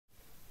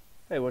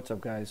Hey, what's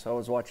up guys? I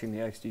was watching the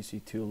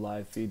XDC2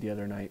 live feed the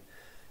other night,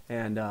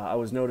 and I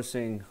was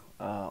noticing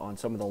on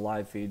some of the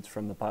live feeds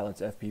from the pilot's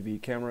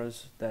FPV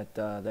cameras that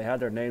they had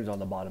their names on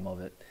the bottom of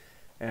it.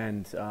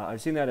 And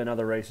I've seen that in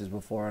other races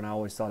before, and I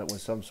always thought it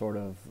was some sort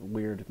of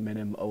weird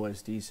minim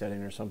OSD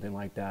setting or something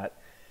like that.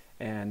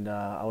 And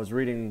I was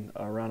reading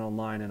around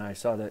online, and I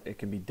saw that it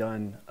can be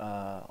done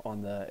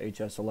on the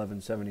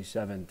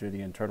HS1177 through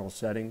the internal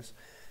settings.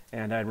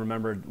 And I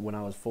remembered when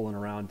I was fooling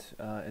around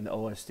in the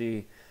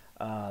OSD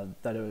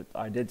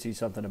I did see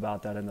something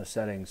about that in the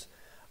settings.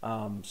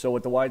 So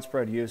with the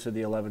widespread use of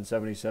the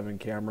 1177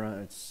 camera,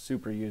 it's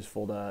super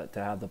useful to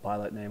have the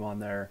pilot name on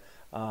there.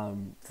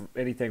 For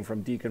anything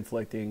from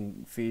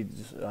deconflicting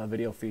feeds,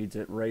 video feeds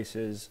at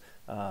races,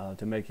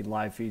 to making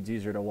live feeds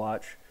easier to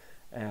watch,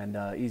 and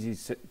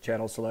easy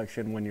channel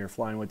selection when you're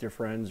flying with your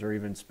friends or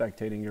even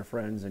spectating your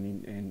friends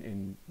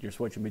and you're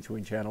switching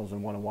between channels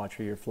and want to watch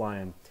who you're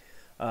flying.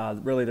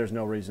 Really, there's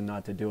no reason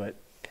not to do it.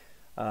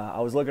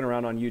 I was looking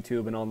around on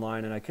YouTube and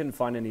online, and I couldn't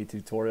find any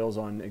tutorials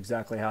on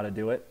exactly how to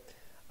do it.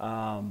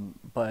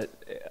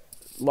 But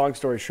long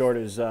story short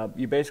is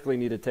you basically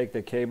need to take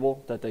the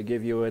cable that they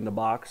give you in the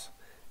box,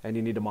 and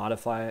you need to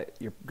modify it.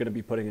 You're going to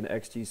be putting an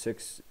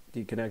XT60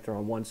 connector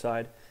on one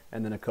side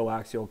and then a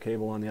coaxial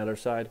cable on the other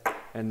side,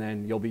 and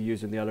then you'll be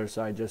using the other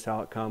side just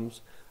how it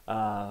comes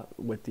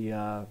with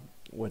the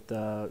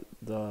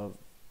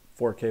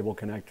 4-cable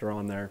connector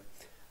on there.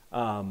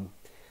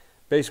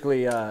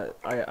 Basically,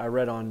 I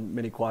read on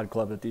Mini Quad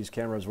Club that these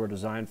cameras were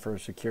designed for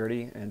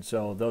security, and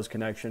so those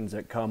connections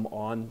that come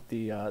on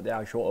the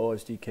actual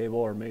OSD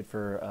cable are made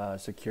for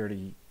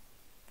security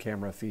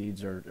camera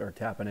feeds or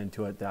tapping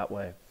into it that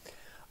way.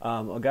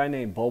 A guy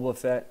named Boba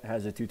Fett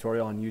has a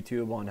tutorial on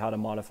YouTube on how to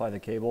modify the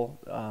cable,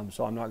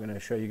 so I'm not going to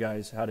show you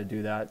guys how to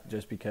do that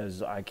just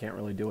because I can't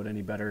really do it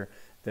any better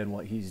than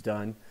what he's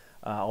done.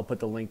 I'll put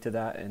the link to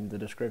that in the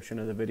description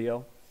of the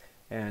video.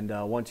 And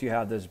once you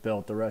have this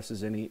built, the rest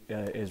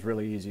is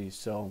really easy.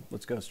 So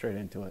let's go straight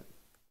into it.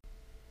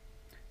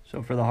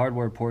 So for the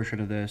hardware portion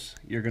of this,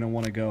 you're going to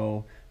want to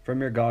go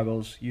from your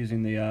goggles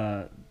using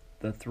the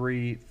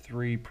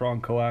three-prong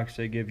coax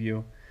they give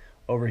you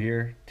over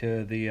here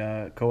to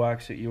the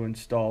coax that you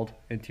installed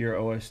into your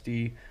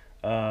OSD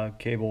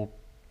cable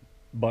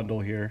bundle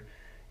here,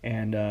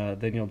 and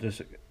then you'll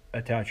just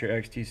attach your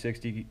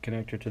XT60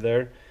 connector to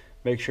there.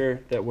 Make sure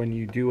that when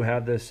you do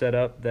have this set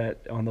up,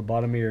 that on the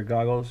bottom of your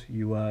goggles,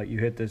 you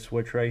hit this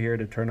switch right here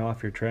to turn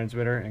off your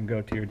transmitter and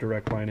go to your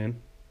direct line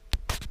in.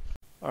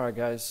 Alright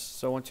guys,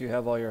 so once you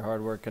have all your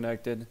hardware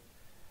connected,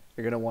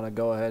 you're going to want to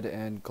go ahead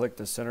and click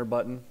the center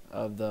button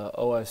of the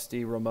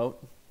OSD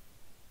remote.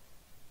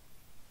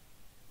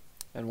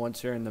 And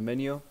once you're in the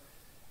menu,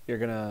 you're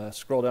going to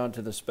scroll down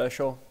to the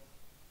special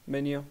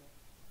menu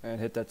and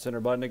hit that center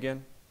button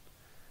again.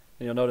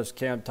 And you'll notice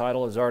cam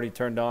title is already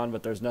turned on,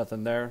 but there's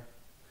nothing there.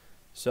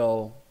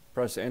 So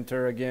press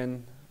enter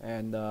again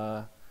and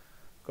go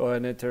ahead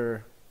and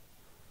enter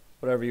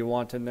whatever you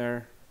want in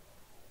there,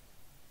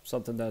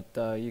 something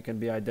that you can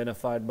be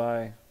identified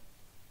by.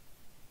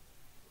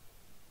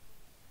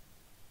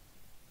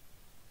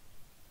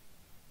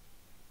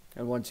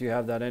 And once you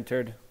have that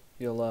entered,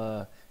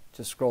 you'll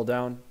just scroll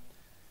down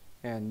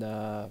and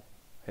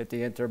hit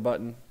the enter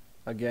button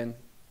again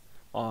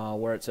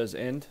where it says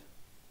end.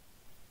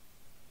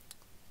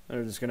 And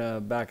we're just going to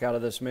back out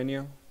of this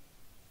menu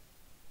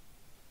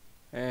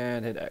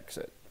and hit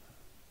exit.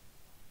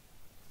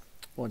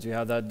 Once you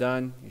have that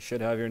done, you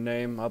should have your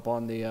name up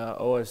on the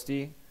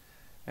OSD,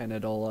 and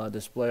it'll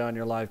display on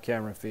your live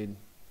camera feed.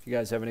 If you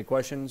guys have any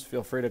questions,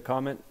 feel free to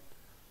comment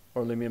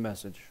or leave me a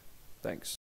message. Thanks.